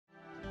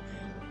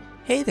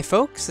Hey there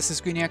folks, this is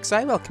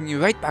GreenXI welcoming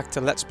you right back to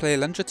Let's Play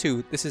Alundra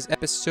 2. This is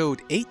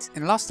episode 8.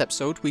 In the last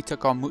episode we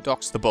took on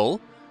Mootox the Bull,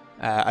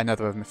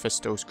 another of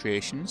Mephisto's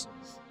creations.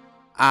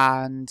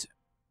 And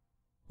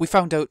we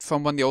found out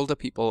from one of the older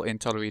people in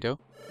Toledo,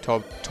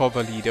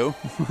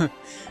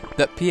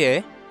 that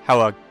Pierre,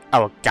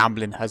 our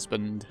gambling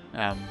husband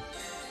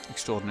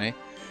extraordinary,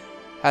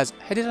 has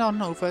headed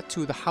on over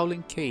to the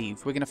Howling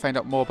Cave. We're going to find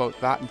out more about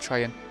that and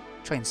try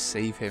and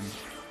save him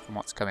from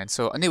what's coming.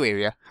 So a new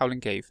area,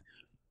 Howling Cave.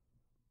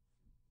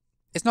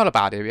 It's not a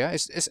bad area,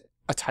 it's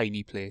a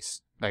tiny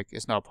place. Like,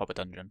 it's not a proper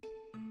dungeon.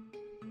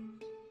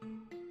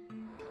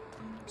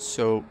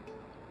 So,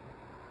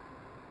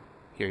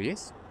 here he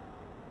is.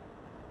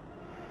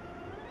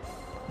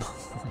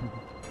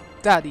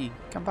 Daddy,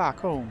 come back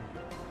home.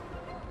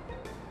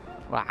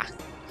 Wah.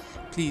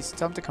 Please,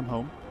 tell him to come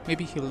home.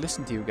 Maybe he'll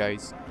listen to you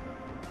guys.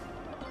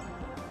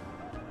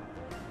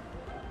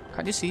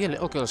 Can't you see a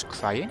little girl's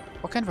crying?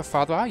 What kind of a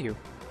father are you?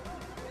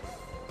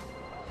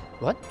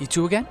 What? You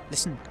two again?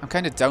 Listen, I'm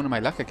kind of down on my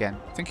luck again.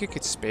 Think you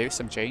could spare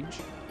some change?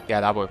 Yeah,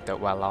 that worked out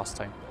well last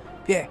time.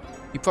 Yeah,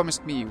 you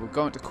promised me you were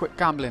going to quit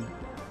gambling.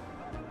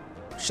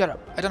 Shut up.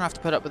 I don't have to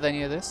put up with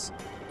any of this.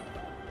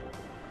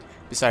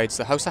 Besides,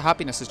 the House of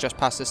Happiness is just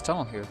past this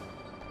tunnel here.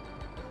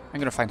 I'm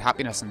going to find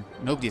happiness and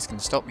nobody's going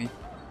to stop me.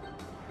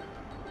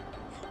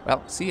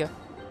 Well, see ya.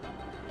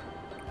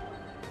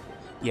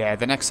 Yeah,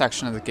 the next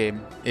section of the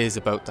game is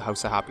about the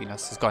House of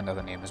Happiness. It's got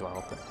another name as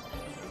well, but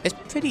it's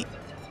pretty...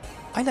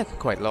 I like it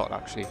quite a lot,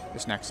 actually,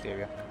 this next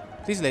area.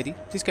 Please, lady,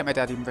 please get my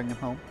daddy and bring him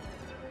home.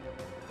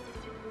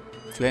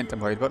 Flint, I'm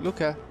worried about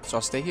Luca, so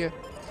I'll stay here.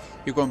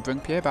 You go and bring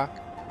Pierre back.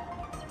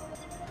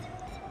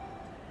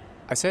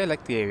 I say I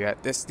like the area.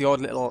 There's the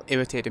odd little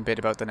irritating bit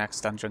about the next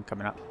dungeon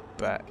coming up,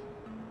 but...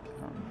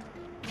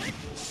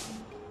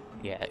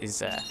 yeah,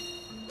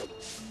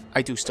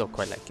 I do still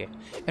quite like it.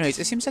 Anyways,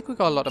 it seems like we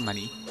got a lot of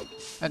money,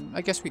 and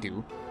I guess we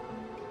do.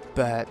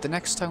 But the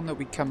next town that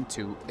we come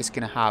to is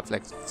going to have,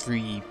 like,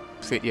 3...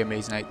 pretty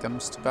amazing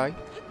items to buy.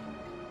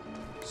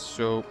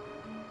 So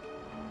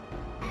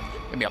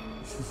let me up.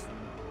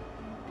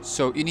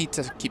 So you need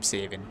to keep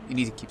saving. You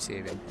need to keep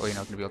saving or you're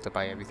not going to be able to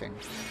buy everything.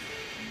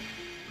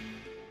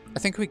 I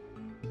think we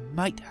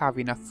might have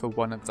enough for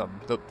one of them.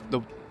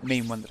 The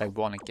main one that I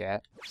want to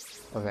get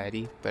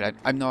already. But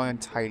I'm not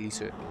entirely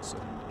certain.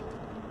 So.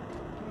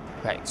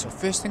 Right, so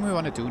first thing we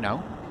want to do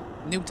now.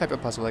 New type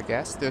of puzzle, I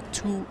guess. There are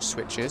 2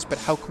 switches, but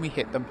how can we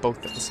hit them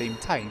both at the same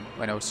time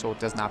when our sword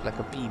doesn't have like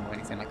a beam or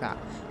anything like that?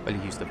 Well,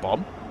 you use the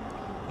bomb.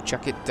 You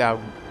chuck it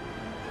down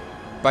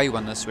by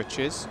one of the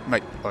switches. You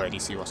might already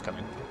see what's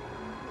coming.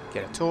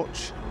 Get a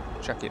torch,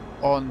 chuck it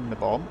on the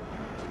bomb.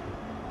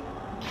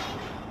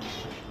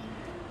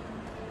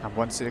 And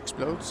once it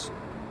explodes,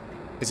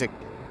 is it...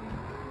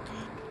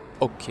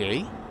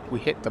 Okay, we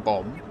hit the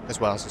bomb as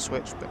well as the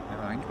switch, but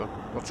never mind,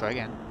 we'll try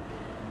again.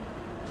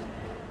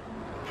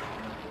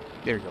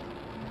 There we go.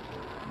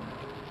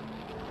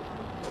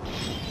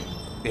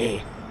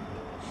 There.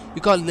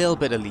 We got a little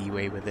bit of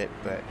leeway with it,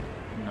 but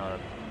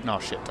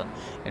not a shit ton.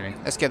 Anyway,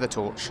 let's get the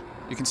torch.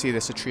 You can see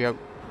there's a tree out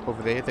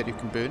over there that you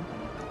can burn.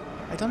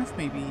 I don't know if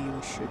maybe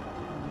we should...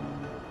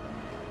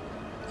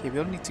 Okay, we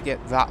only need to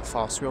get that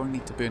far, so we only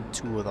need to burn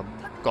 2 of them.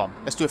 Go on,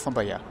 let's do it from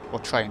by here. We'll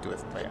try and do it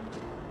from by here.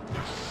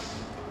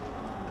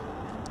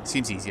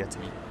 Seems easier to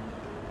me.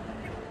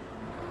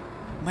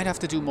 Might have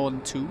to do more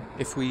than 2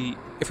 if we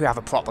have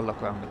a proper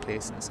look around the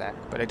place in a sec,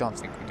 but I don't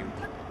think we do.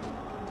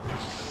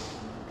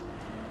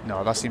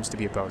 No, that seems to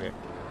be about it.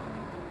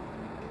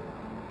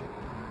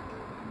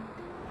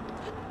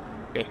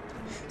 Okay.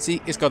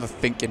 See, it's got the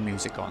thinking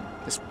music on.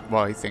 That's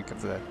what I think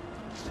of it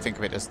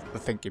as the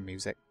thinking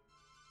music.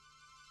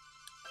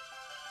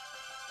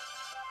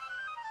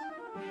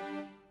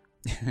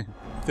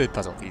 Third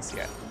puzzle piece,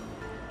 yeah.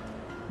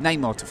 9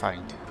 more to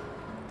find.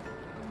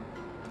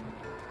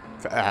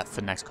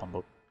 For next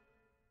combo.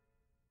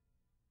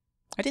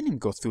 I didn't even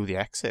go through the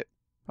exit.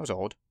 That was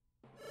odd.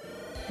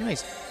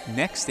 Anyways,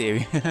 next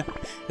area.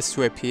 This is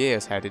where Pierre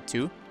is headed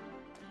to.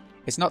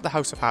 It's not the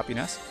House of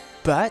Happiness,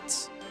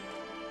 but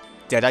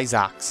Deadeye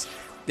Zach's.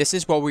 This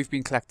is what we've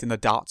been collecting the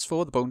darts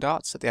for, the bone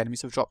darts that the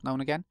enemies have dropped now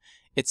and again.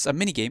 It's a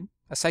minigame,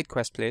 a side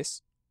quest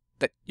place,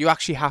 that you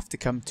actually have to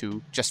come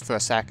to just for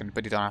a second,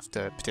 but you don't have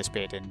to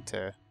participate in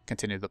to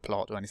continue the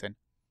plot or anything.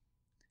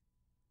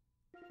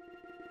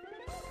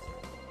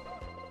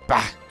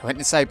 Bah! I went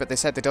inside, but they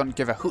said they don't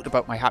give a hoot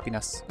about my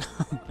happiness.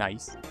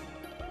 Nice.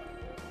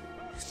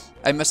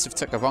 I must have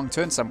took a wrong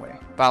turn somewhere,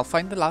 but I'll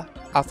find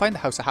the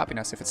House of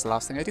Happiness if it's the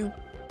last thing I do.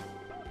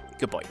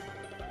 Good boy.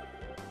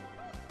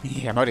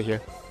 Yeah, I'm out of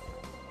here.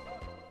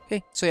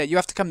 Okay, so yeah, you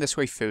have to come this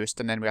way first,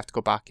 and then we have to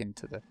go back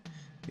into the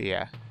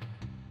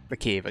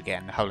cave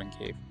again, the Howling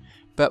Cave.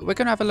 But we're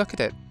gonna have a look at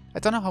it. I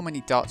don't know how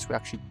many darts we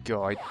actually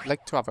got. I'd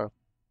like to have a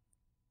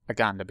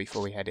gander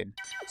before we head in.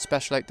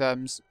 Special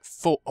items,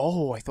 4.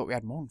 Oh, I thought we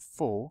had more than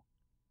 4.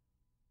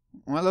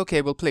 Well,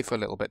 okay, we'll play for a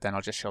little bit, then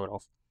I'll just show it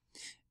off.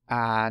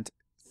 And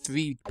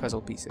 3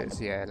 puzzle pieces,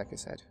 yeah, like I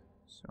said.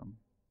 So,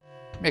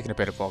 making a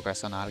bit of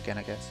progress on that again,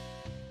 I guess.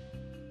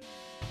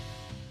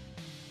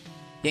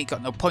 You ain't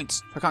got no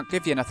points. I can't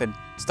give you nothing.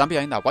 Stand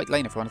behind that white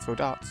line if you want to throw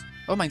darts.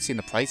 I don't mind seeing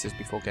the prizes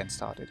before getting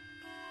started.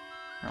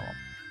 Oh well.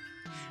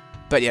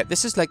 But yeah,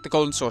 this is like the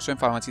Golden Saucer in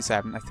Final Fantasy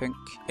 7, I think,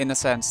 in the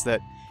sense that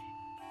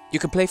you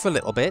can play for a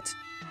little bit,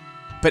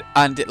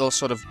 and it'll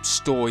sort of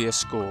store your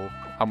score,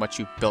 how much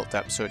you've built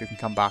up, so you can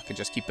come back and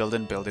just keep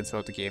building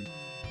throughout the game.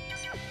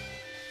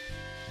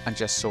 And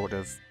just sort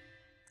of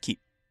keep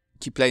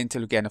playing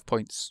until you get enough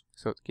points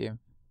throughout the game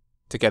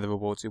to get the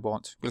rewards you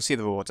want. We'll see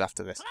the rewards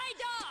after this.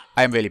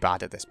 I am really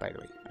bad at this, by the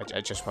way.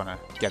 I just want to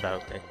get that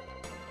out there.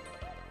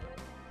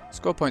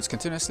 Score points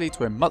continuously to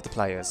win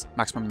multipliers.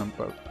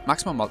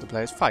 Maximum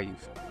multiplier is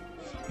 5.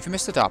 If you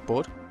miss the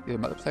dartboard, the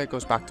multiplier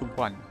goes back to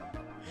 1.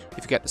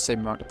 If you get the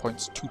same amount of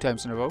points 2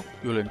 times in a row,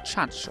 you'll earn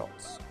chance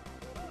shots.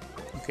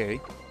 Okay.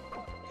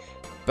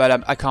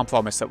 But I can't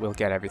promise that we'll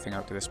get everything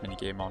out of this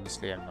minigame,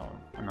 honestly. I'm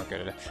not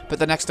good at it. But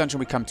the next dungeon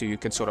we come to, you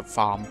can sort of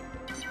farm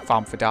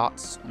for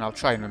darts, and I'll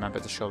try and remember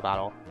to show that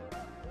off.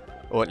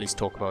 Or at least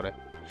talk about it.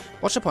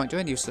 What's the point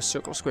doing? Use the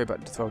circle square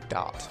button to throw a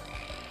dart.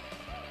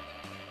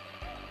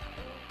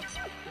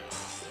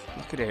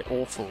 Look at it,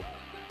 awful.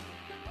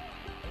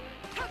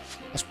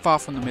 As far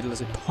from the middle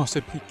as it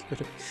possibly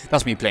could.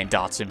 That's me playing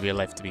darts in real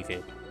life, to be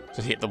fair.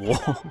 Just hit the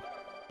wall.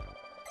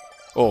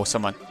 Or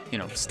someone, you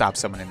know, stab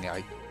someone in the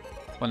eye.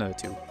 One of the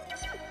two.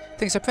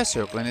 Things I pressed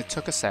circle and it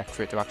took a sec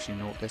for it to actually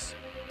notice.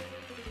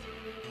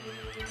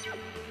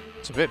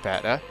 It's a bit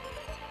better.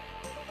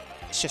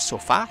 It's just so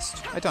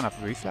fast. I don't have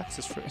the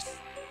reflexes for it.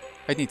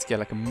 I'd need to get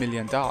like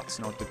 1,000,000 darts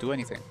in order to do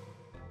anything.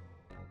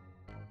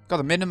 Got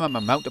the minimum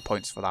amount of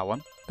points for that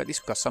one, but at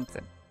least we got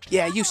something.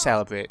 Yeah, you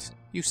celebrate.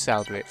 You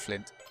celebrate,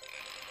 Flint.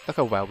 Look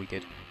how well we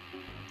did.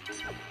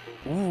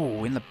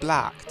 Ooh, in the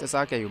black. Does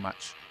that get you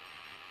much?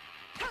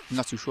 I'm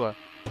not too sure.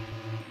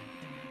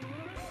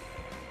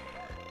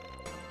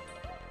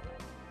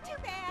 Too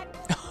bad.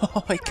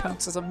 Oh, it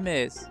counts as a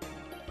miss.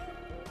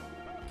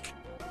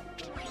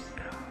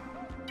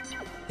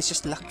 It's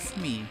just luck for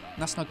me.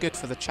 And that's not good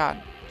for the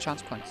chance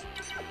points.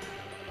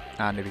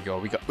 And there we go.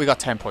 We got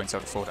 10 points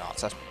out of 4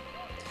 darts. That's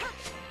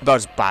about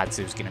as bad as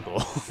it was gonna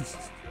go.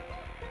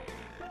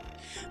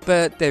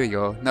 But there we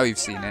go. Now you've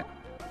seen it.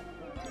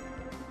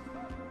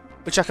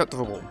 We'll check out the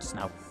rewards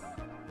now.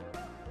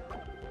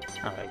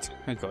 Alright,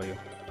 I got you.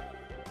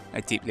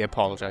 I deeply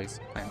apologise.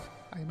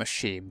 I'm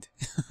ashamed.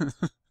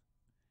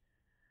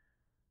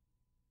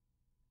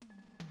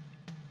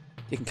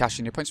 You can cash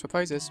in your points for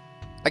prizes.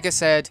 Like I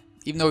said,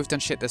 even though we've done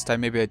shit this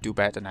time, maybe I'd do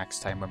better next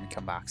time when we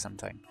come back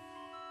sometime.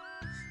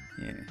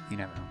 Yeah, you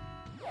never know.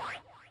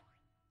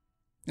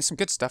 There's some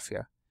good stuff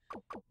here.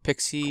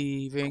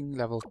 Pixie ring,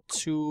 level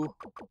 2.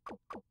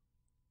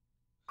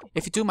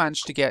 If you do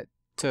manage to get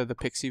to the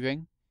pixie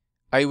ring,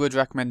 I would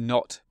recommend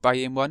not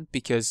buying one,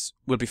 because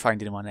we'll be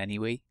finding one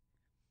anyway.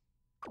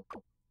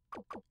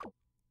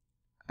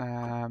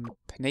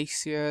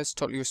 Panaceas,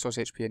 totally restores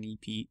HP and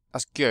EP.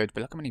 That's good,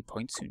 but look how many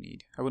points you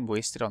need. I wouldn't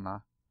waste it on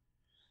that.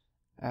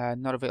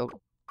 Not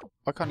available.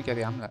 Why can't you get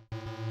the amulet?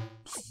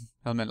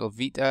 Elemental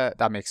Vita,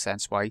 that makes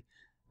sense why.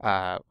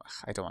 I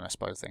don't want to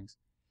spoil things.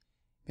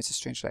 It's a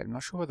strange light. I'm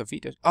not sure what the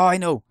Vita... Oh, I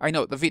know.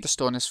 The Vita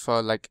Stone is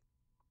for, like...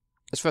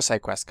 It's for a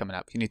side quest coming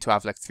up. You need to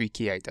have, like, 3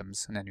 key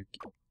items, and then you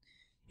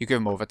give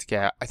them over to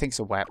get... I think it's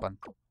a weapon.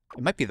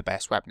 It might be the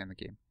best weapon in the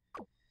game.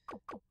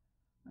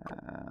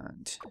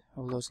 And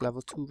all those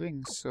level 2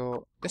 rings.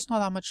 So, there's not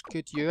that much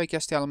good here. I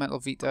guess the Elemental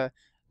Vita,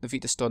 the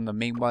Vita Stone, the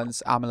main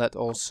ones. Amulet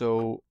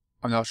also...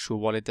 I'm not sure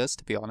what it does,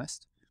 to be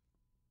honest.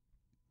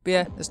 But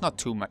yeah, there's not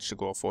too much to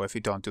go for if you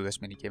don't do this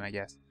minigame, I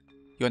guess.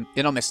 You're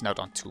not missing out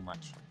on too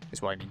much,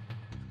 is what I mean.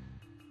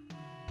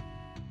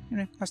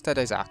 Anyway, that's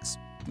Deadeye Zach's.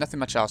 Nothing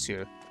much else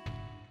here.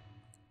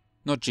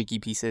 No jiggy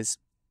pieces.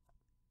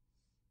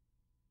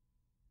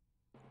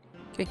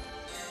 Okay.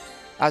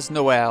 As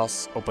nowhere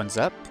else opens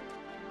up,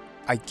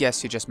 I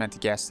guess you're just meant to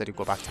guess that you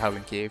go back to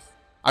Howling Cave.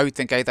 I would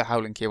think either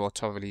Howling Cave or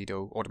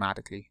Torrelido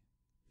automatically.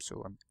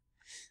 So,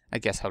 I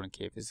guess Howling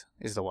Cave is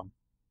the one.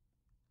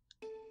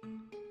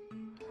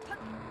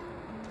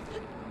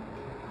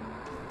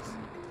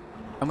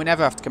 And we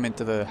never have to come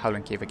into the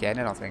Howling Cave again,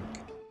 I don't think.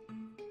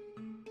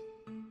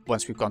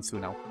 Once we've gone through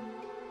now.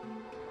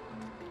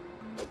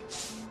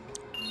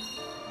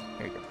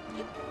 There we go.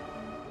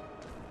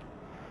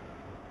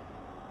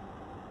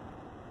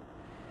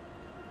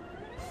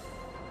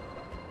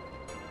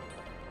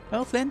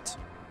 Well, Flint.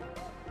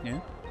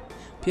 Yeah.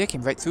 Pierre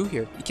came right through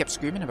here. He kept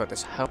screaming about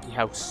this happy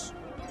house.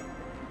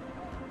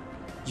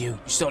 You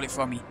stole it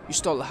from me. You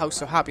stole the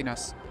house of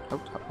happiness. Oh,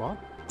 what? What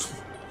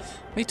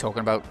are you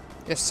talking about?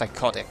 You're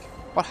psychotic.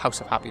 What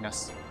house of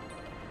happiness?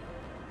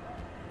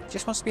 He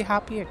just wants to be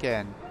happy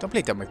again. Don't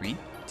play dumb with me.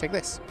 Take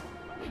this.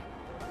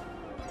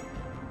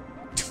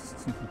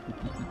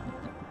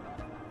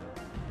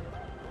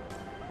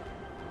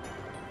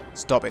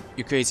 Stop it.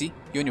 You're crazy.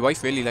 You and your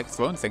wife really like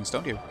throwing things,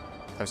 don't you?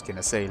 I was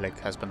gonna say, like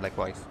husband, like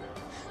wife.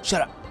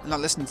 Shut up. I'm not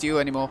listening to you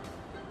anymore.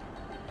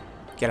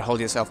 Get a hold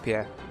of yourself,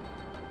 Pierre.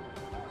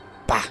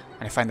 Bah!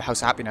 And I find the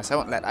house of happiness. I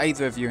won't let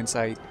either of you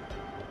inside.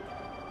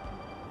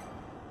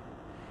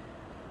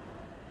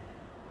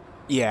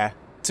 Yeah.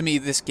 to me,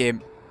 this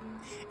game,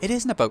 it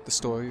isn't about the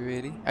story,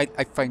 really.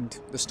 I find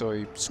the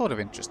story sort of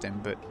interesting,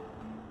 but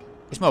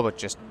it's more about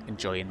just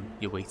enjoying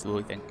your way through,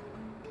 I think.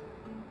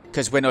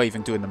 Because we're not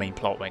even doing the main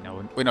plot right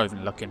now. We're not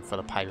even looking for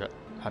the pirate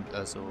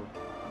hunters or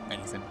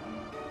anything.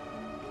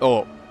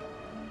 Or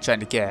trying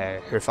to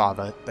get her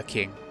father, the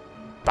king,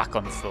 back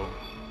on the throne.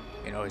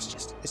 You know, it's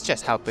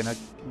just helping a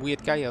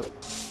weird guy out.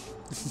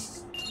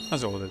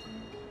 That's all it is.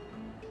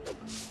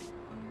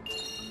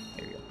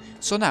 There we go.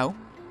 So now,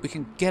 we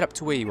can get up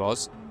to where he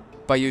was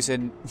by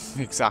using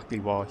exactly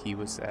what he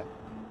was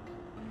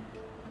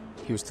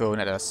throwing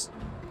at us.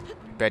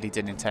 I bet he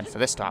didn't intend for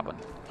this to happen.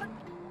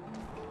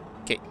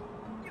 Okay,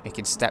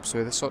 making steps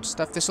through this sort of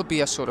stuff. This will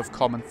be a sort of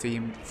common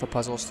theme for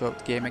puzzles throughout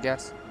the game, I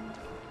guess.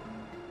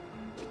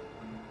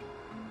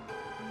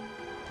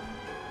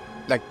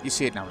 Like, you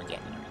see it now and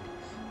again.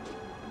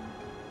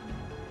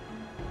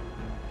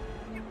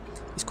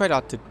 It's quite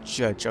hard to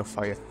judge how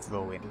far you're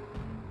throwing,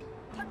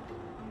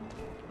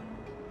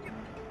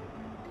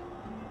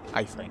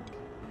 I find.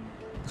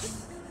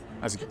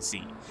 As you can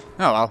see.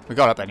 Oh well, we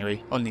got up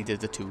anyway. Only did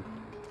the 2.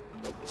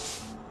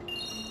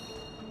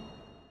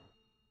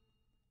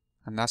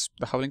 And that's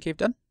the Howling Cave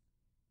done.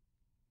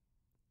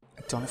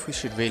 I don't know if we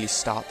should really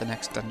start the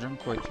next dungeon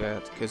quite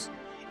yet, because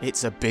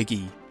it's a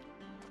biggie.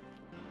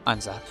 And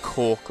there's a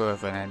corker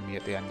of an enemy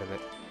at the end of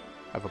it.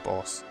 Of a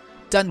boss.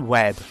 Done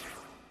Webb.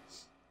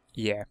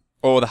 Yeah.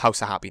 Or the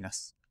House of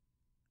Happiness.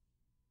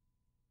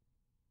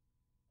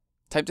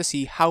 Time to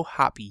see how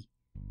happy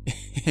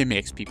it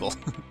makes people.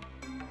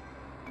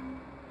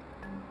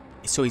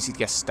 It's so easy to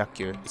get stuck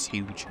here. It's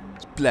huge.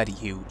 It's bloody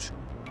huge.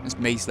 It's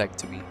maze-like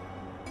to me.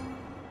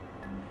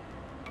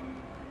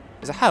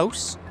 There's a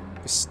house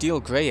with steel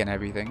grey and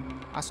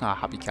everything. That's not a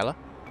happy colour.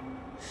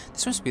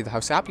 This must be the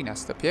House of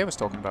Happiness that Pierre was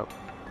talking about.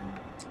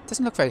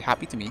 Doesn't look very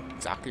happy to me,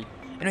 exactly.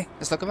 Anyway,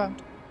 let's look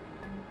around.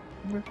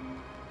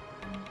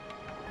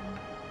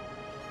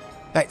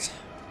 Right,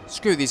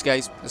 screw these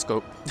guys. Let's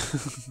go.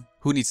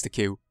 Who needs the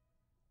queue?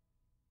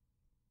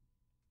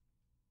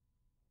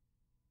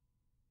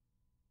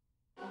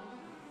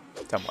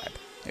 Done Webb.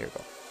 Here we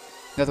go.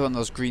 Another one of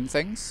those green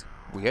things.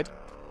 Weird.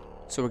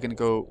 So we're gonna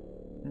go.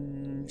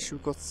 Should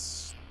we go?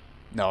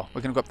 No,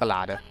 we're gonna go up the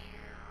ladder.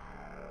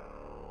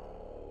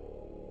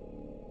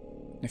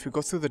 If we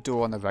go through the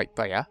door on the right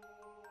by here.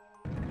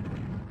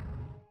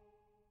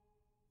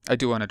 I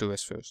do want to do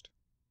this first.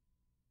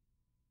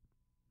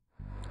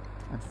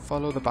 And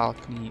follow the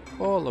balcony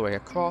all the way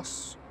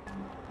across.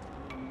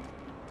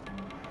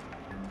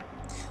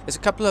 There's a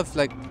couple of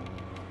like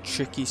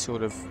tricky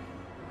sort of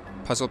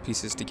puzzle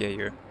pieces to get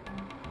here.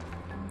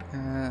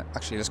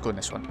 Actually, let's go in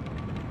this one.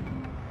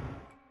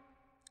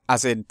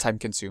 As in time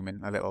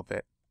consuming a little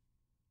bit.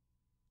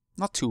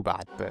 Not too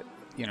bad, but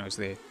you know, it's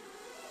there.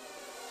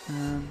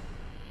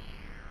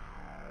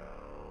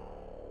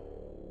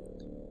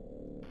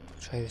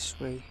 Try this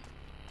way.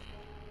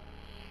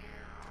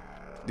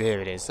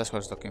 There it is, that's what I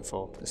was looking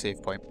for, the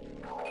save point.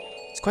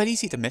 It's quite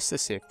easy to miss the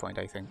save point,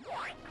 I think.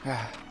 There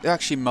are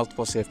actually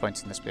multiple save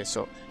points in this place,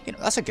 so, you know,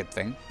 that's a good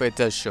thing. But it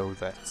does show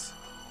that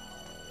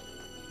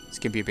this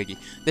can be a biggie.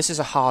 This is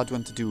a hard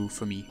one to do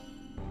for me.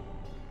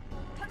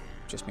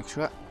 Just make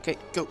sure. Okay,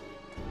 go.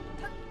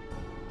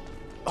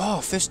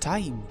 Oh, first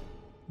time.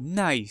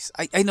 Nice.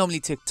 I normally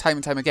take time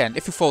and time again.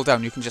 If you fall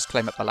down, you can just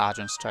climb up the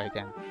ladder and try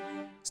again.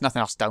 There's nothing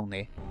else down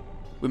there.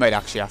 We might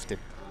actually have to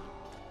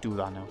do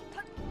that now.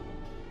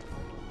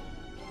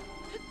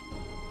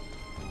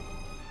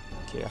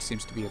 Okay, that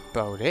seems to be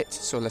about it.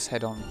 So let's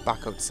head on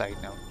back outside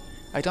now.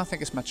 I don't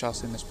think there's much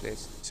else in this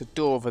place. It's a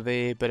door over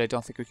there, but I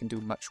don't think we can do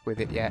much with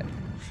it yet.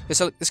 There's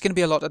going to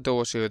be a lot of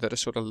doors here that are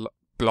sort of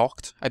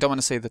blocked. I don't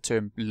want to say the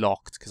term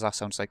locked, because that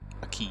sounds like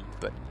a key,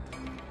 but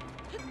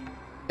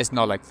it's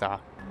not like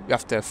that. You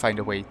have to find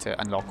a way to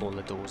unlock all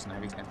the doors and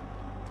everything.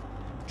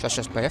 Treasure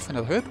chest by F,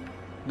 another herb.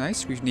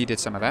 Nice, we've needed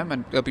some of them,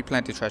 and there'll be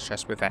plenty of treasure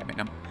chests with them in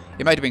them.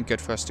 It might have been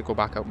good for us to go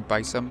back out and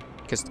buy some,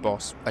 because the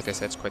boss, like I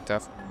said, is quite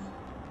tough.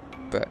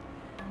 But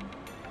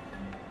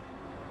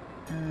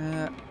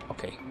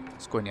okay,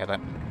 let's go in here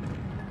then.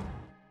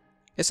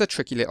 It's a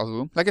tricky little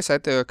room. Like I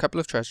said, there are a couple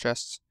of treasure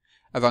chests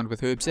around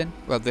with herbs in.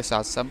 Well, this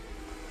has some.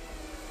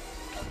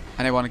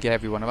 And I want to get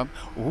every one of them.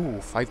 Ooh,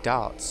 5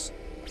 darts.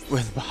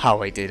 With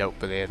how I did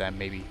over there then,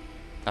 maybe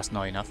that's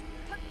not enough.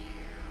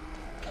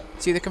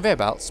 See the conveyor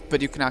belts,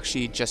 but you can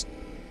actually just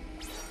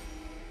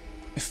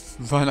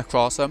run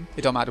across them.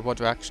 It don't matter what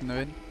direction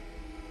they're in.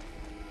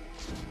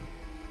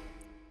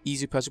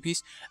 Easy puzzle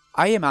piece.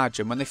 I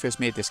imagine when they first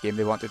made this game,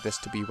 they wanted this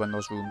to be one of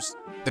those rooms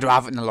that you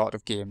have in a lot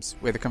of games,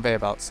 where the conveyor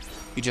belts,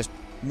 you just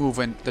move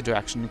in the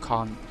direction, you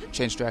can't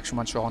change direction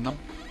once you're on them.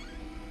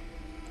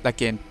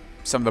 Like in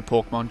some of the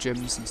Pokemon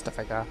gyms and stuff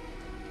like that.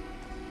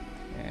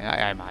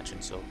 Yeah, I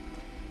imagine so.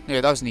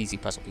 Yeah, that was an easy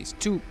puzzle piece.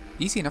 2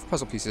 easy enough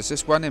puzzle pieces.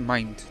 There's one in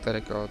mind that I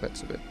got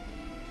that's a bit...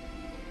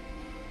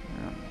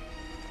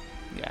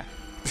 yeah.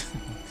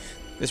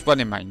 There's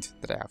one in mind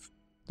that I have.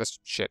 That's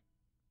shit.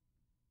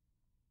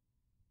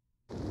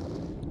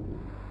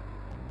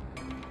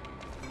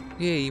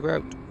 Yay, we're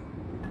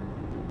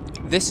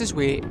out. This is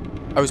where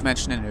I was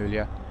mentioning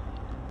earlier,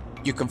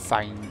 you can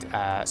find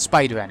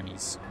spider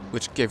enemies,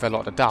 which give a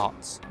lot of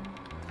darts.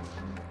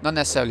 Not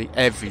necessarily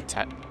every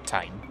time.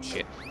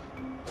 Shit.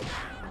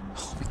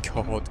 Oh my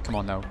god, come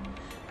on now.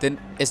 Then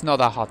it's not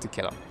that hard to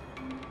kill them.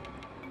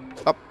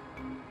 Up.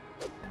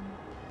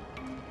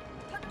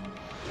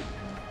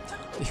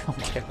 He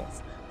won't get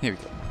off. Here we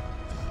go.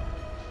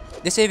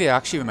 This area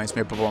actually reminds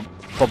me of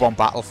Bob-omb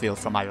Battlefield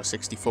from Mario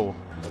 64.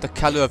 The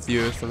colour of the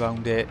earth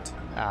around it.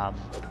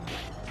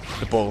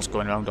 The balls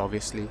going around,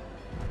 obviously.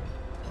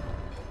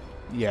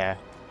 Yeah.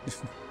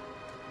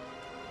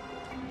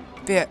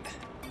 But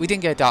we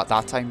didn't get a dart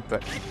that time,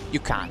 but you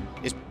can.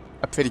 It's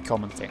a pretty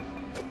common thing.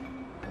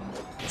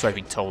 So I've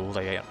been told.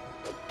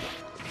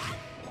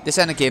 This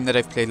isn't a game that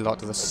I've played a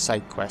lot of the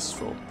side quests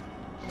for.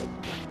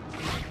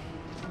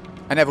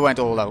 I never went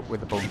all out with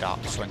the bone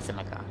darts or anything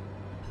like that.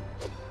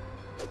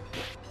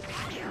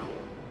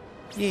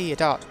 Yay, a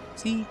dart.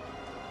 See?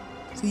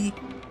 See?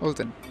 Well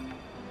done.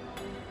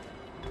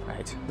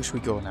 Right, where should we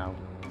go now?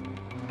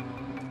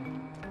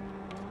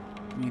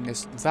 I mean,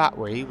 there's that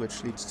way,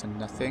 which leads to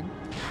nothing.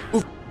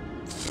 Ooh!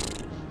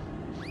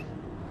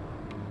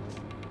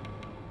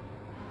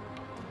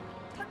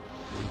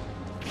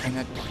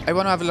 And I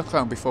want to have a look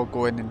around before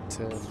going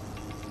into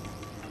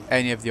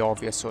any of the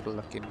obvious sort of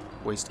looking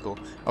ways to go.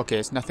 Okay,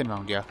 there's nothing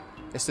around here.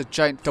 It's the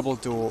giant double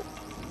door.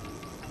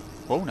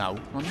 Oh no,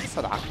 no need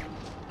for that.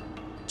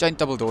 Giant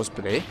double doors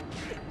per day.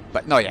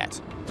 But not yet.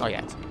 Not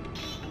yet.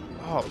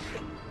 Oh.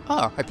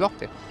 Oh, I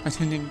blocked it. I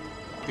didn't even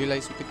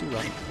realise we could do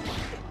that.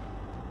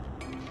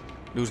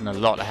 Losing a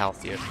lot of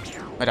health here.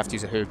 Might have to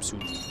use a herb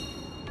soon.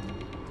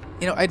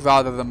 You know, I'd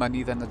rather the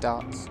money than the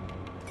darts.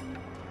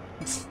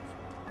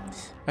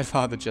 I'd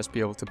rather just be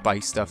able to buy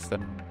stuff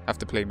than have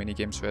to play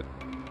minigames for it.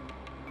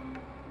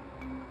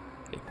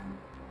 Okay.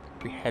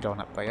 We head on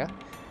up by here.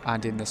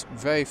 And in this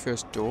very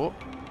first door,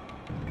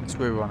 that's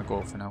where we want to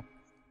go for now.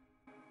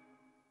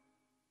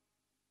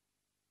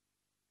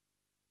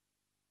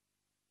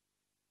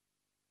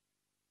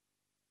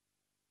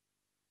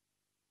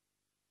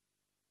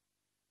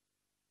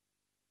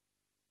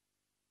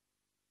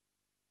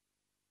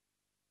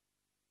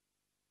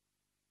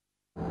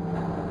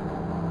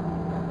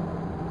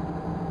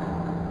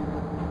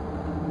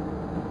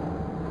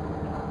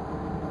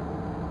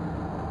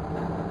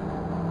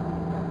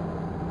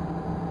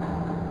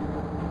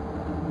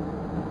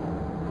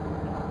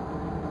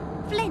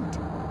 Flint!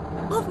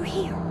 Over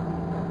here!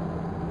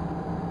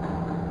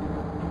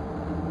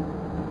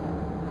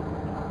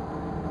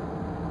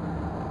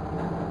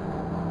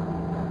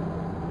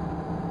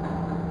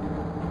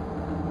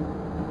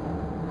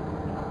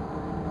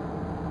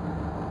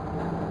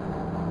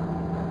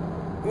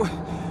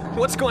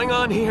 What's going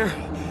on here?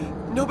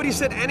 Nobody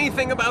said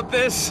anything about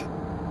this!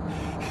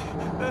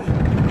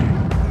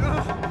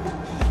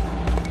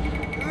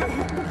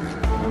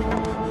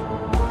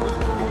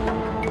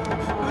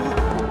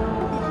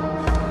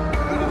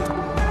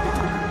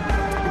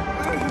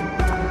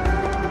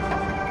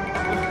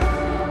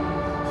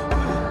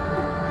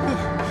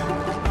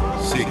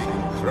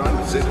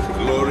 Transit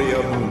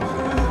Gloria Mundi.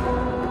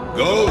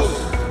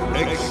 Ghost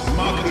Ex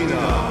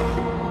Machina.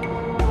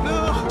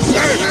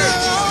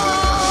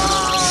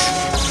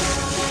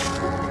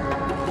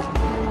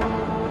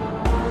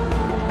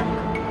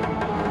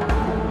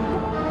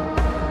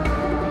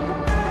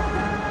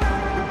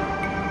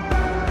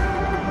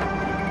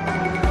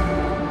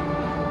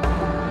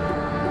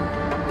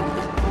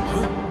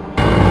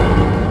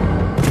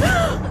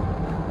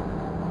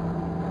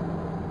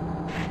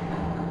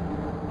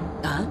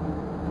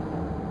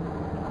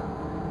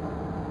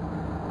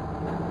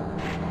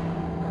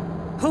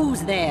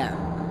 Who's there?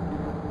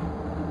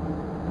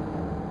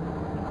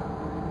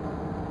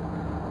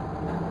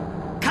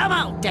 Come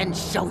out and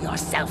show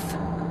yourself!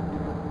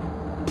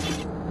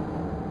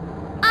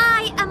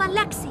 I am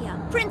Alexia,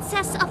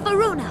 Princess of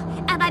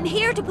Varuna, and I'm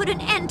here to put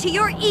an end to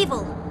your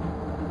evil.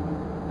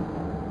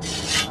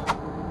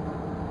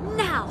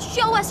 Now,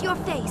 show us your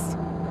face.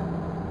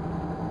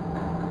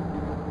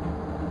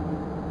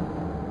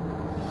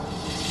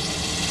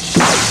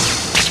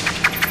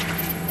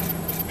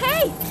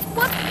 Hey!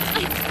 What?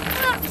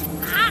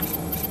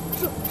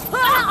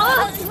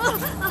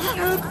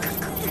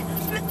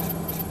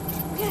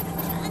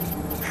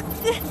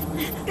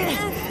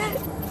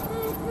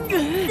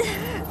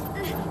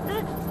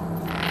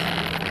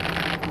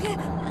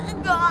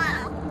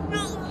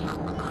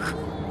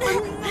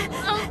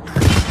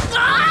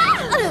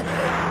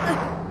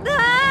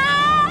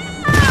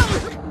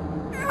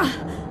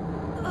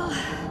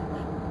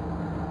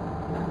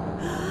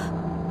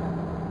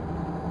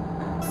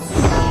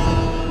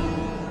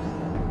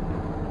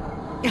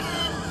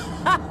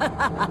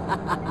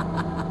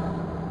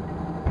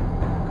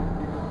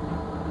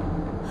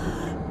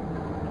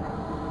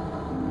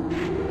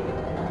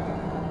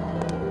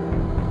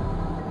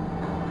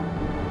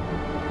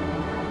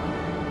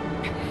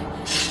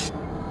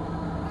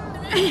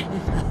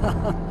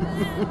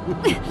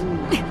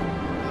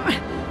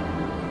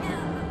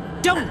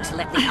 Don't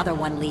let the other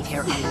one leave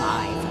here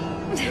alive.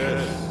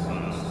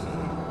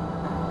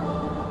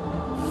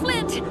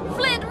 Flint,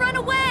 Flint, run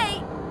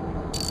away!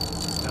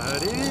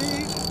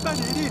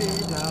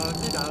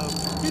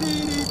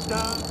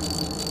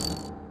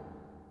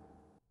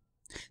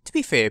 To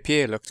be fair,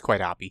 Pierre looked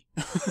quite happy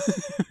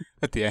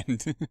at the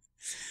end.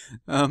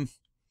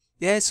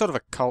 Yeah, it's sort of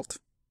a cult.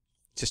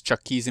 Just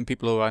chuck keys in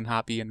people who are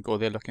unhappy and go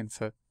there looking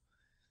for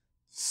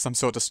some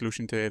sort of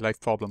solution to their life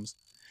problems.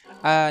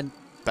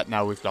 But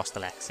now we've lost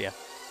Alexia.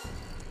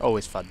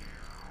 Always fun.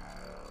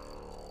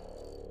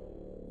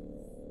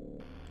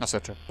 Not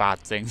such a bad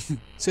thing.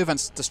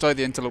 Servants, destroy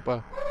the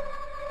interloper.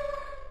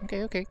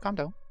 Okay, calm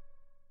down.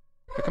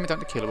 We're coming down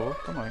to killable,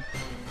 don't worry.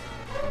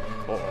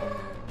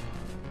 Oh.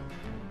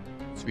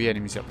 3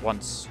 enemies at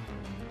once.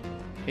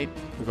 Okay,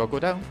 we gotta go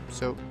down,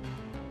 so...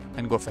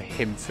 and go for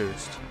him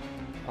first.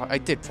 I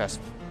did press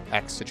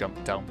X to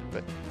jump down,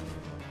 but...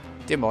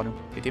 demonu.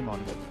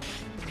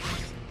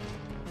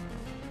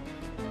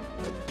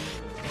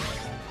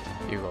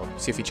 Here we go.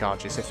 See if he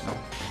charges, if not.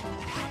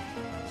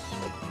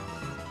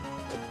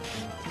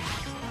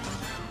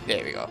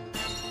 There we go.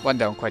 One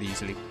down quite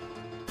easily.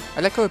 I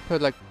like how I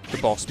put, like, the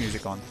boss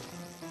music on.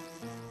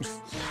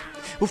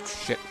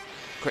 Oof, shit.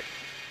 Quick.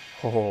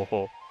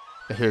 Ho.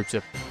 The herbs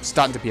are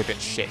starting to be a bit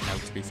shit now,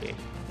 to be fair.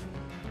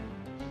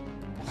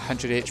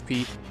 100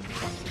 HP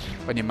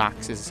when your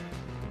max is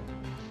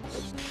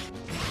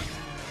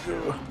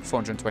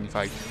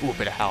 425. Ooh, a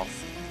bit of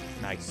health.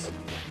 Nice.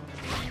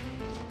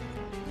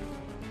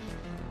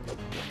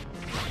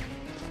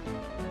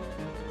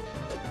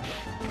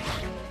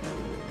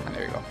 And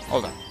there we go.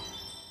 All done.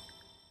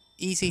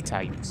 Easy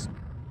times.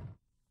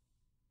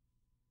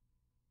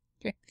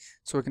 Okay,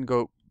 so we can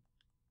go...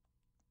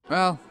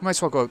 well, might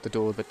as well go out the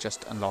door that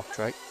just unlocked,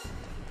 right?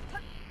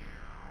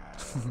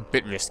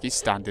 Bit risky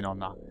standing on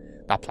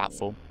that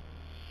platform.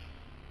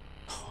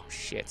 Oh,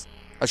 shit.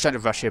 I was trying to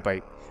rush here by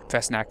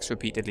pressing X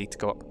repeatedly to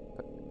go up,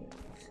 but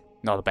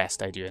not the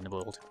best idea in the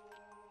world.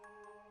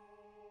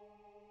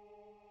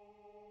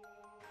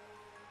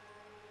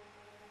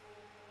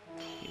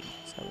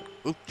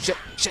 Oh, shit.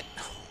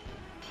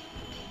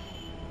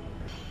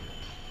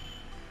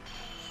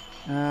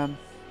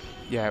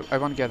 Yeah, I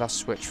want to get that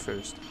switch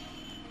first.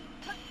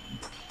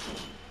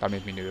 That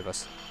made me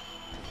nervous.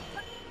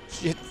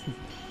 Shit.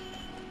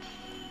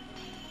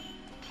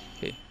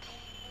 Okay.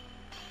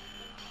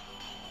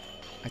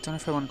 I don't know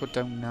if I want to go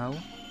down now.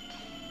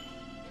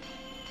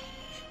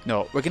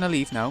 No, we're going to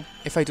leave now.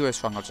 If I do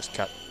this wrong, I'll just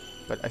cut.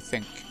 But I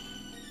think,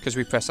 because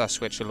we press that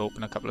switch, it'll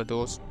open a couple of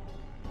doors.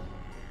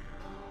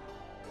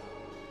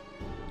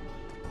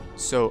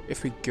 So,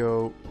 if we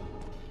go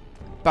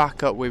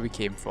back up where we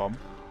came from.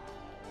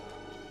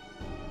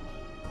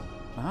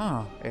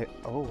 Ah,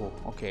 oh,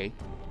 okay.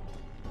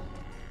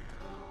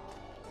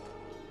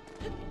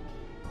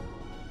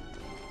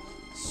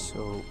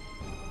 So,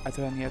 are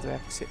there any other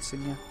exits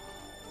in here?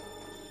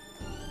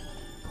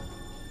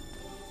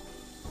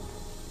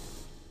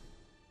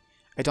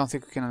 I don't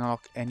think we can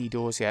unlock any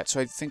doors yet, so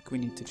I think we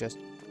need to just...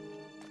 yeah.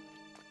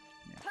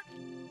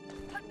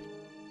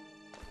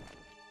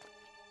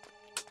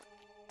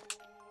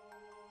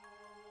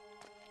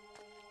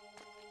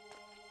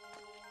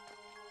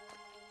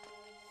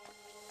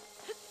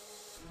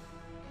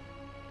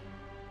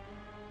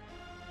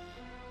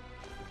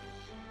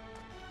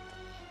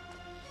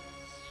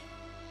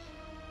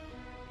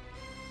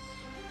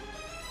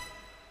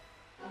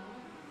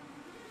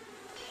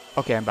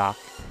 Okay, I'm back.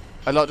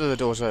 A lot of the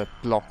doors are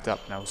blocked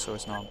up now, so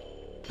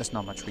there's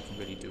not much we can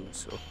really do,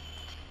 so...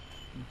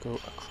 go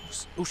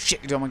across... oh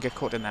shit, you don't want to get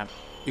caught in that.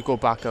 You go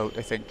back out,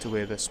 I think, to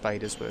where the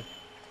spiders were.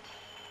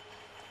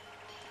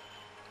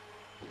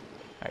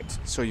 Right,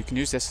 so you can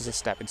use this as a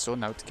stepping stone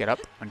now to get up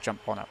and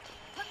jump on up.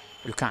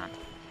 You can.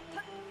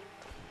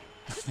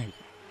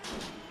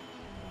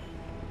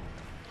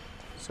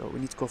 So we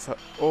need to go for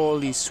all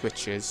these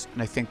switches,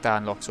 and I think that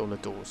unlocks all the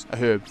doors. A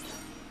herb.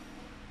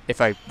 If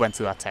I went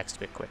through that text a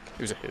bit quick.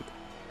 It was a herb.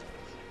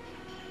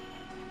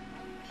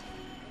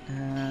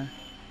 Okay,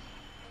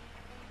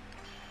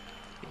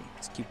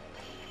 let's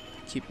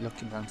keep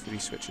looking around for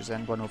these switches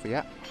then. One over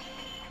here.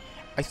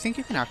 I think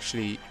you can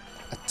actually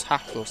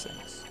attack those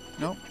things.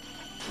 No?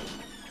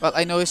 Well,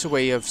 I know it's a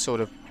way of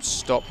sort of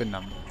stopping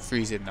them,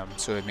 freezing them,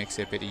 so it makes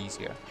it a bit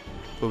easier.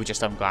 But we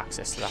just haven't got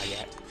access to that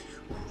yet.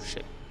 Oh,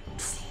 shit.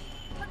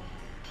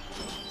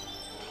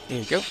 There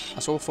you go.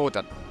 That's all 4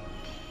 done.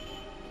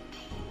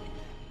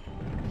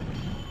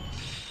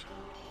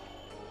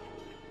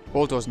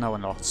 All doors now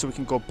unlocked, so we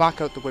can go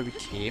back out the way we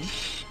came.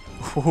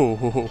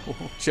 Oh,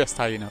 just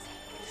high enough.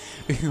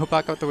 We can go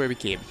back out the way we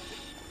came.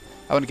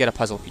 I want to get a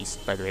puzzle piece,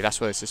 by the way.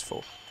 That's what this is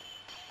for.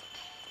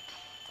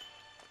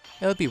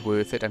 It'll be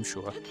worth it, I'm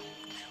sure.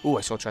 Oh,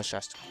 I saw a treasure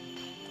chest.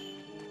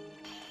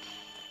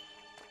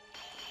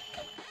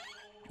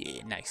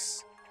 Yeah,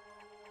 nice.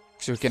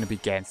 So we're going to be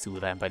getting through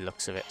them by the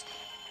looks of it.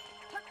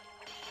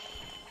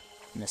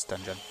 In this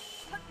dungeon.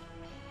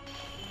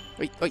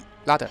 Wait,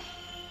 ladder.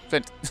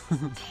 Flint.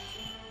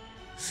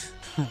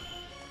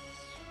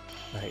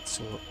 Right,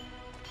 so...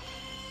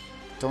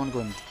 don't want to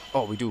go in...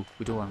 oh, we do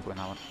want to go in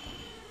that one.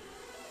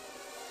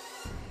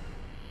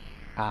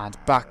 And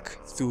back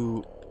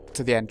through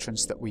to the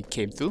entrance that we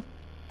came through.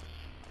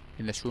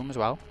 In this room as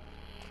well.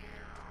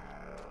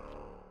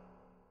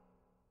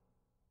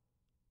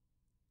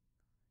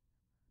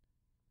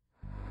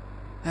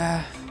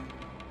 Okay,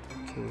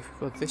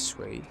 if we go this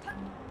way.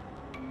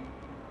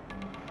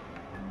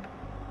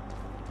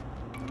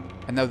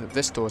 And now that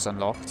this door is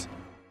unlocked,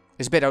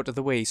 it's a bit out of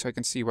the way, so I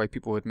can see why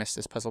people would miss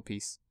this puzzle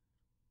piece.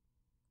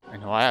 I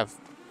know I have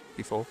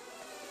before.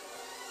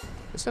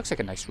 This looks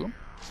like a nice room.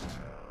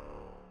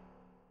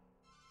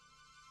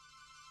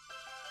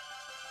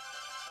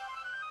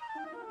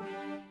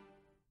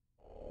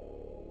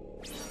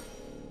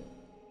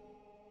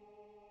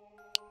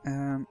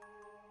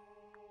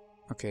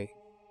 Okay.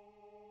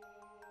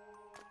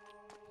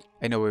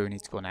 I know where we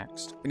need to go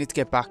next. We need to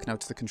get back now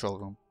to the control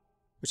room,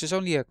 which is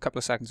only a couple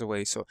of seconds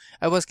away, so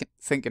I was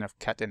thinking of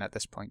cutting at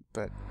this point,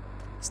 but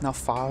it's not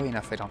far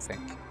enough, I don't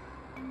think.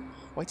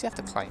 Why do you have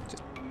to climb?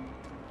 Just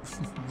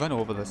run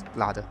over the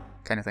ladder,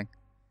 kind of thing.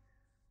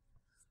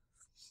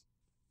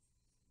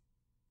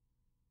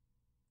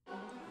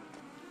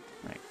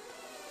 Right.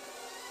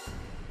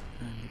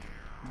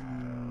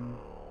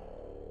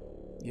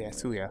 Yeah,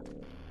 through here.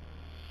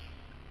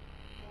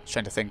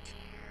 Trying to think.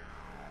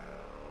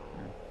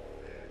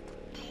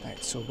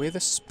 Right, so where the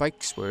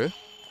spikes were,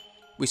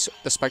 we saw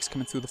the spikes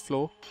coming through the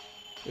floor.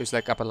 It was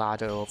like up a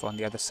ladder over on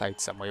the other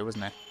side somewhere,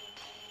 wasn't it?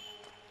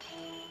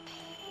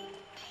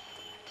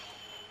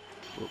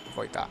 Oh,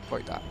 avoid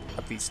that,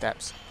 up these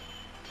steps.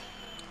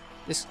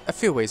 There's a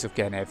few ways of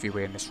getting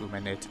everywhere in this room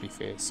in there, to be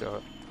fair,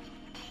 so...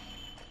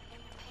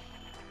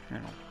 I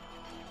don't know.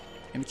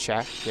 Let me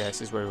check. Yeah,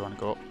 this is where we want to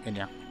go. In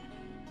here.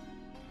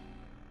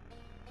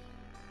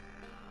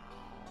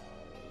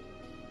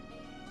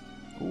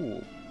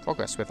 Ooh,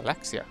 progress with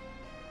Alexia.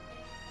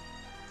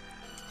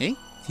 Eh?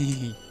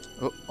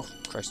 oh,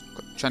 Christ.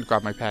 Trying to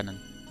grab my pen and...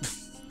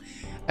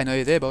 I know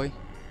you're there, boy.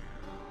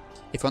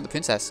 If you want the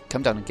princess,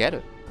 come down and get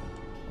her.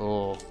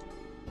 Oh,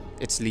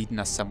 it's leading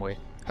us somewhere.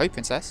 Hi,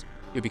 princess.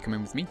 You'll be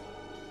coming with me.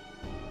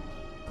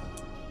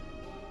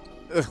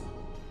 Ugh.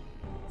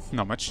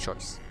 Not much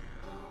choice.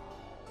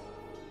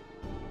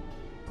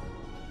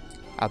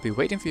 I'll be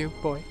waiting for you,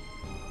 boy.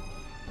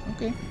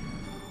 Okay.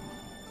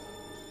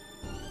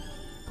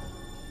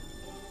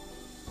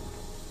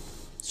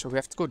 So we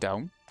have to go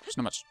down. There's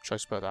not much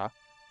choice about that.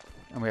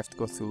 And we have to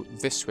go through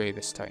this way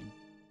this time.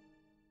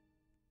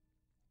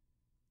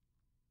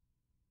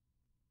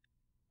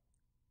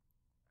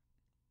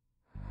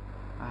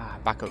 Ah,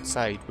 back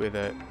outside with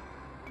a...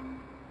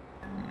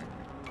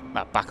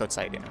 Well, back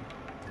outside, you know.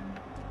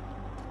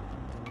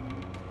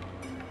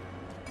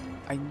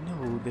 I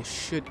know there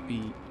should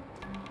be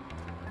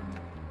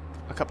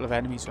a couple of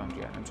enemies around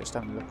here. I'm just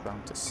having a look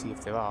around to see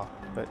if there are.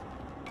 But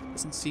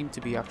doesn't seem to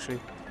be, actually.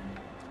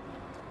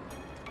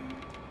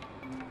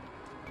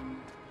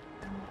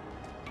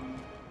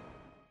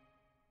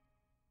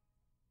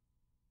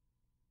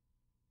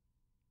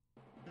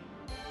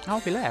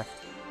 Oh, we left.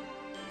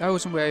 That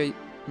wasn't where I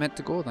meant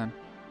to go then.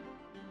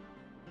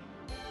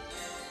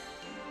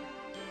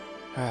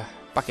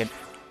 Back in.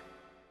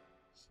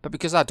 But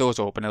because that door's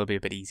open, it'll be a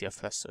bit easier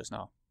for us, so it's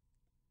not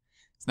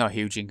a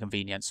huge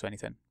inconvenience or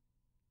anything.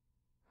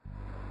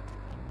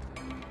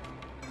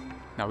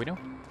 Now we know.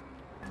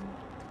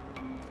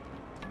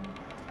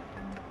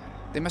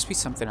 There must be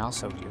something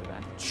else out here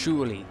then.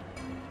 Surely.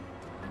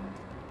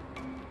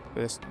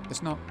 But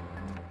there's not.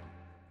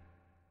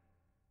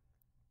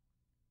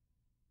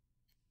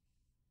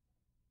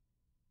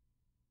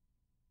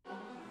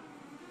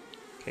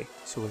 Okay,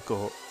 so we'll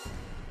go,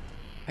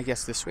 I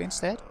guess, this way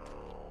instead.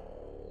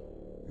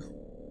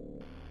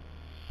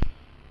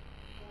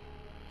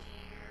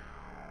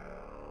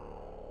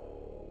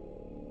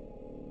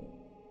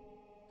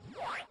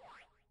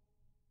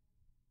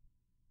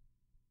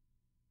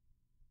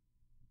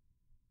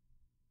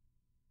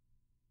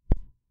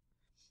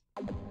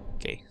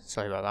 Okay,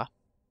 sorry about that.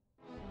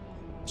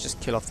 Let's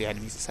just kill off the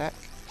enemies a sec.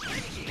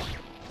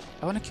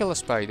 I want to kill the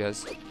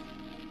spiders.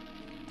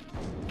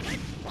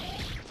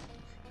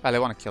 Well, I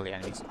want to kill the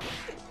enemies.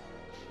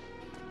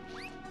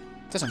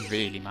 Doesn't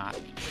really matter.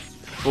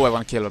 Oh, I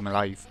want to kill him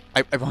alive.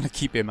 I want to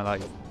keep him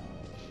alive.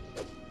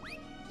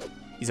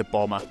 He's a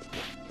bomber.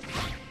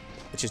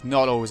 Which is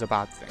not always a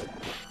bad thing.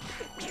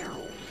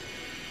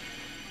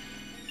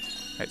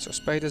 Right, so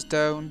spiders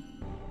down.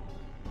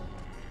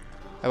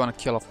 I want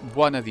to kill off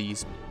one of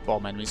these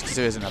bomb enemies, because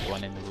there is another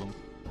one in the room.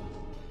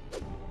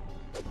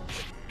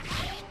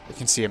 You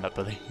can see him up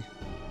there.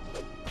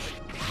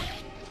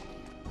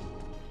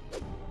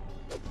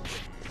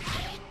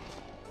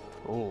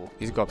 Oh,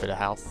 he's got a bit of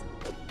health.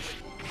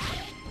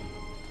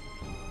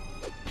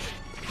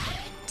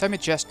 Time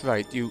it just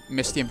right, you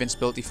miss the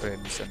invincibility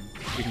frames and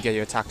you can get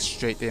your attacks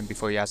straight in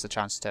before he has the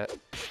chance to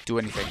do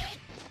anything.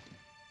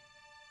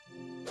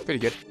 Pretty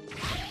good.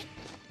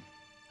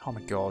 Oh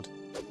my god.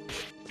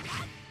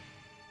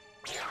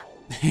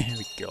 There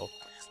we go.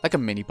 Like a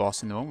mini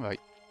boss in their own right.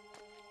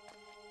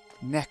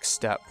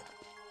 Next up.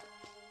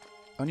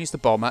 I'll use the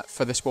bomber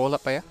for this wall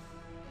up here.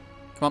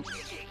 Come on.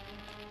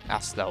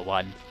 That's the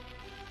one.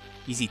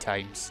 Easy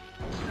times.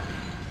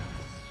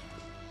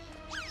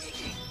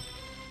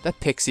 The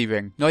pixie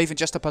ring. Not even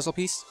just a puzzle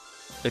piece.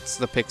 It's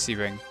the pixie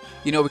ring.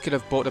 You know, we could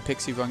have bought a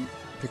pixie ring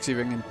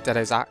in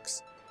Deadeye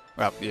Zach's.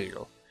 Well, there you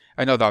go.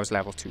 I know that was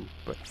level 2,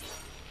 but...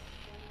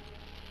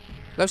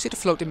 allows you to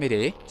float in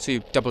mid-air, so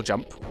you double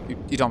jump.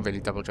 You don't really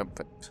double jump,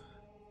 but...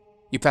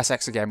 you press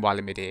X again while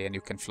in mid-air and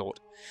you can float.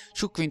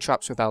 Shoot green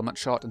traps with element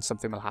shot and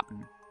something will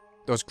happen.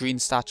 Those green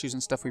statues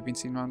and stuff we've been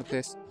seeing around the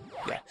place.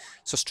 Yeah.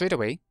 So straight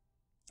away,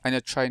 I'm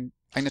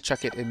gonna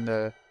chuck it in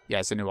the... yeah,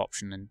 it's a new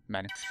option in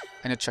menu.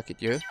 I'm gonna chuck it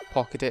here,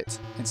 pocket it,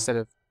 instead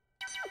of...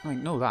 I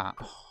know that.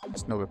 Oh,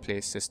 there's no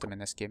replace system in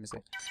this game, is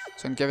it?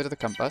 So I'm gonna get rid of the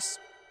compass.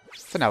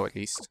 For now, at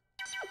least.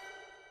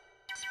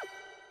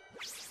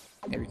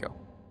 There we go.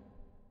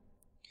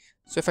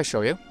 So if I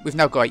show you, we've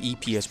now got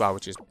EP as well,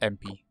 which is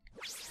MP.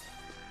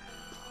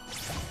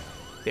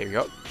 There we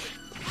go.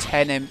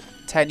 10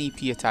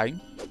 EP a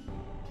time.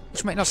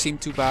 Which might not seem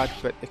too bad,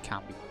 but it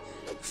can be.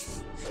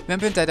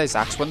 Remember in Deadeye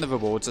Zach's, one of the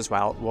rewards as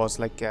well was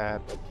like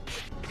it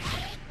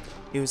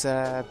was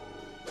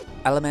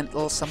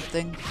elemental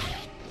something.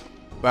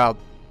 Well,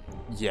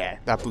 yeah,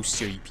 that boosts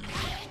your EP.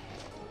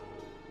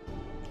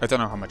 I don't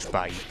know how much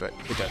by, but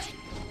it does.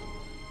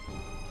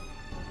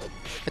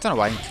 I don't know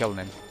why I'm killing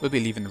him. We'll be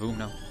leaving the room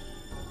now.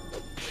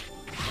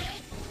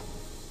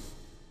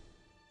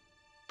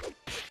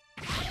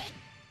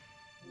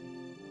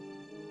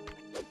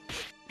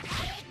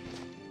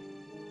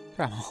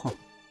 Come on.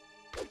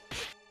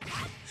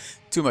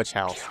 Too much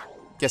health.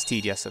 Gets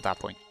tedious at that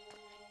point.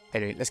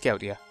 Anyway, let's get out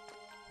of here.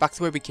 Back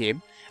to where we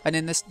came. And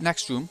in this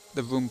next room,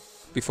 the room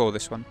before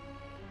this one,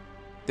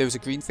 there was a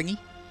green thingy.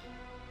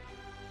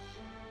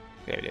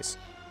 There it is.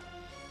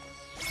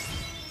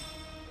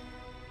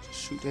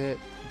 Just shoot it.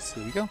 So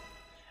here we go.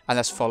 And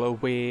let's follow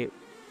where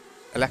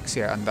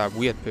Alexia and that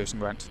weird person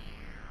went.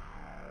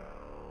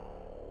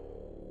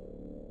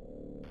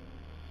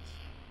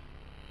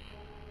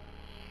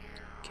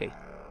 Okay.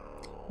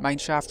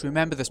 Mineshaft.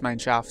 Remember this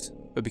mineshaft.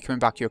 We'll be coming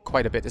back here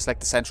quite a bit. It's like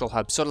the central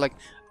hub. Sort of like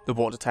the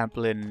water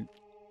temple in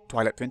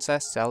Twilight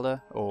Princess,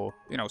 Zelda, or,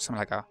 you know, something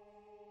like that.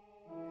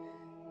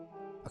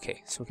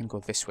 Okay, so we can go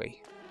this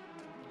way.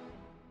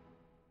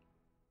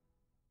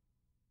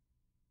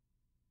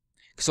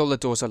 Because all the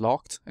doors are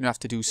locked, and you have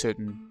to do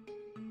certain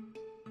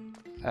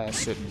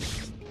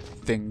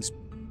things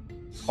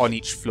on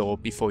each floor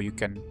before you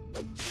can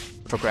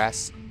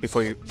progress,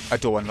 before a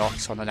door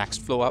unlocks on the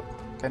next floor up,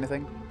 kind of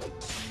thing.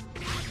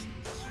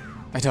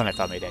 I don't know if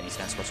that made any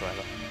sense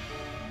whatsoever.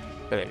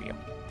 But there we go.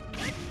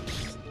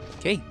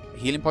 Okay, a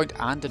healing point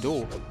and a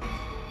door.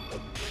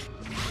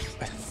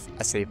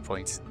 A save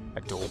point.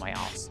 A door, my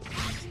ass.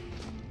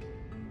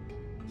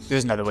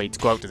 There's another way to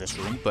go out of this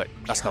room, but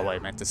that's not what I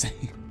meant to say.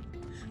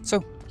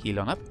 So, heal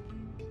on up.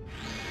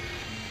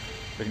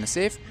 We're going to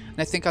save, and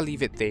I think I'll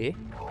leave it there.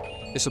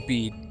 This will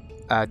be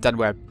done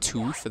Webb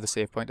 2 for the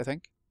save point, I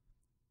think.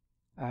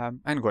 I'm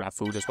going to have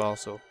food as well,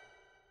 so...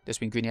 This has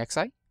been Greeny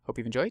XI. Hope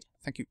you've enjoyed.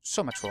 Thank you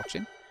so much for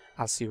watching.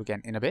 I'll see you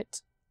again in a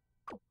bit.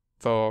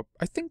 For,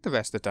 I think, the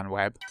rest of done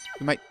Webb.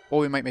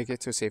 We might make it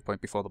to a save point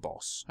before the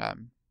boss.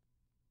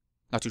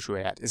 Not too sure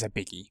yet. It's a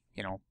biggie,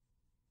 you know.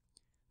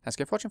 Thanks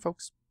again for watching,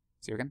 folks.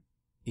 See you again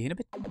in a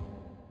bit.